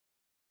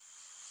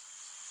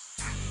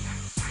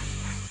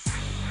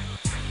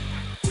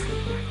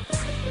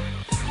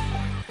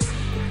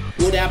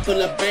Would I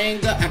pull a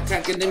banger? I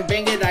cock it and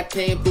bang it. I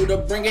came through to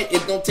bring it.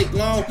 It don't take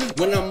long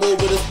when I'm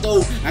over the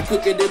stove. I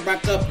cook it and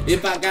rock up.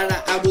 If I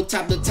gotta, I will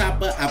top the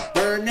topper. I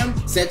burn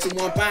them, set you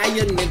on fire,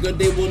 nigga.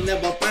 They will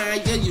never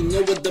find you. You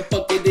know what the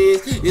fuck it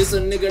is. It's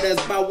a nigga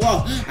that's by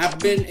war. I've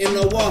been in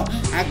the war.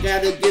 I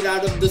gotta get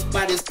out of the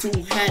spot. It's too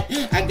hot.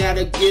 I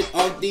gotta get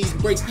off these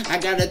bricks. I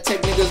gotta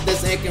take niggas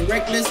that's acting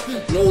reckless.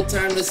 No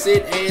time to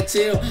sit and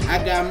chill.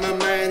 I got my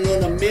mind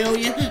on $1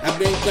 million. I've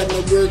been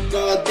cutting the work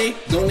all day.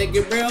 Don't it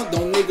get real?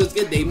 Don't niggas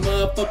get they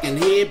motherfucking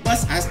head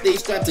bust. I stay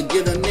strapped to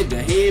get a nigga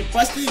head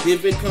bust.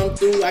 If it come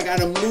through, I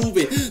gotta move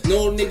it.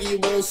 No nigga, you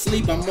won't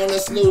sleep. I'm on a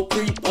slow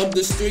creep up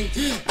the street.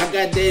 I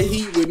got that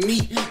heat with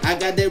me. I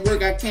got that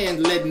work. I can't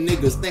let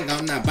niggas think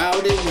I'm not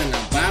about it. When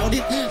I'm about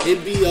it,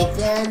 it be a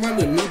foreign run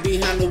with me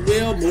behind the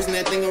wheel. Moving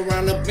that thing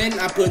around the bend.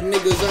 I put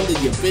niggas under,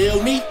 you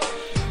feel me?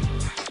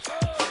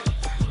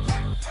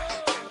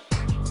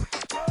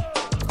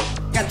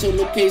 Got your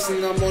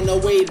location, I'm on the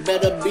way,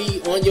 better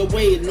be on your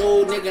way.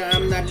 No nigga,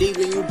 I'm not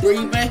leaving you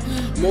breathing.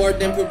 More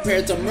than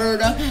prepared to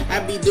murder. I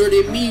be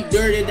dirty, me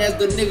dirty, that's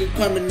the nigga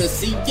coming to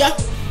see ya.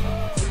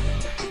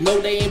 No,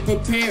 they ain't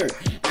prepared.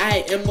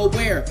 I am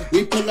aware.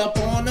 We pull up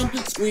on them,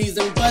 squeeze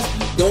and bust.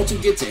 Don't you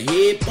get your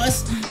head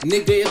bust?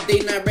 Nigga, if they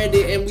not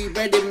ready and we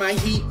ready, my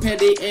heat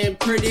petty and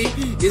pretty.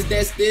 Is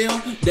that still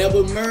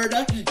double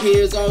murder?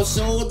 Heads off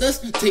shoulders,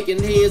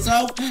 taking heads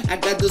off. I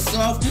got the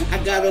soft,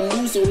 I got a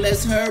move, so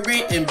let's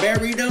hurry and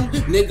bury them.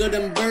 Nigga,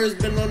 them birds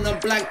been on the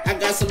block. I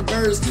got some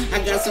birds,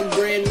 I got some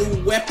brand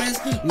new weapons.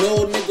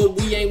 No nigga,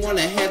 we ain't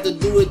wanna have to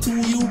do it to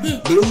you.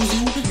 Blues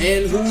you,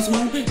 and who's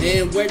who,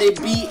 and where they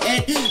be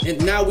at.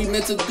 And now we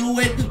meant to do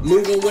it,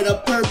 moving with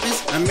a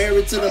purpose. I'm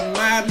married to the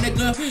mob,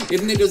 nigga.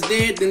 If niggas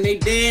dead, then they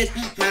dead.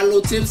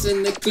 Hollow tips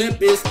and the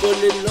clip is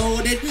fully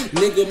loaded.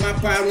 Nigga, my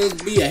problems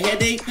be a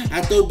headache.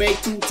 I throw back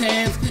 2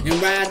 tabs and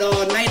ride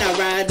all night. I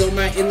ride on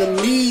my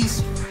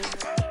enemies.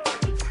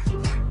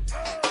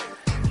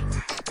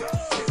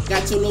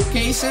 Got your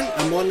location,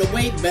 I'm on the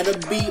way, better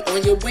be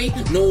on your way.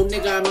 No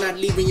nigga, I'm not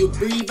leaving you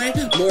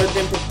breathing. More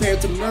than prepared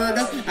to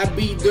murder. I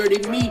be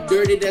dirty, me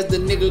dirty, that's the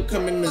nigga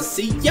coming to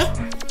see ya.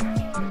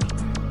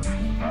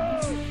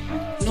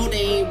 No,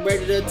 they ain't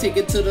ready to take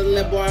it to the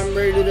level I'm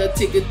ready to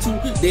take it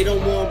to. They don't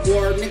want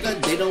war,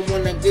 nigga. They don't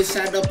wanna get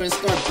shot up and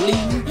start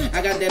bleeding.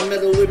 I got that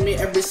metal with me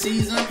every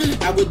season.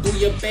 I would do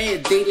your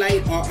bad,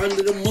 daylight or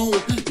under the moon.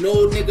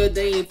 No, nigga,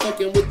 they ain't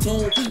fucking with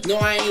tune. No,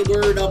 I ain't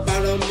worried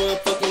about a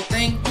motherfucking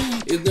thing.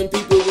 If them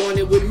people want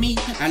it with me,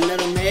 I let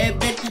them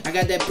have it. I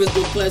got that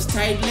pistol clutch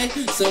tightly.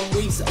 Some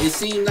weeks it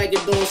seems like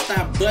it don't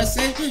stop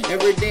busting.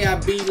 Every day I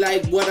be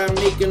like, what I'm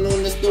making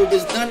on the stove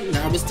is done.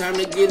 Now it's time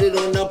to get it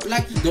on the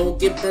block. Don't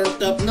get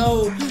burnt up,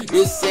 no.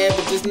 It's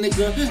savages,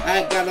 nigga.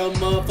 I got a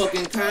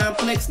motherfucking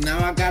complex. Now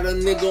I got a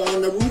nigga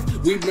on the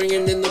roof. We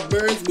bringing in the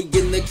birds. We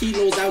getting the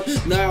kilos out.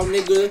 Now,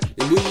 nigga,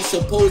 we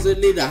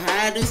supposedly the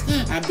hottest.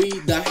 I be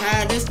the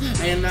hottest.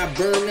 And I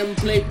burn them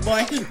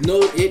playboy.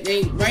 No, it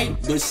ain't right.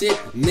 But shit,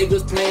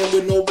 niggas playing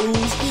with no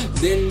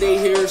rules. Then they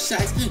hear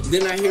shots.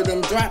 Then I hear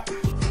them drop.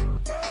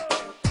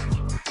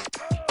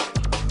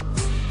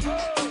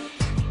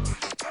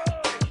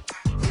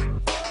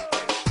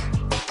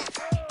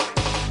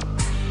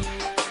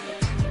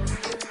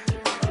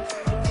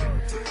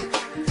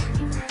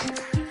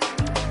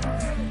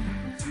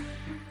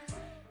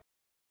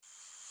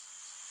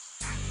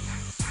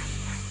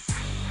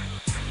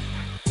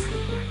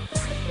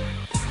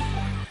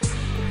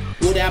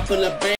 Would I pull a bang?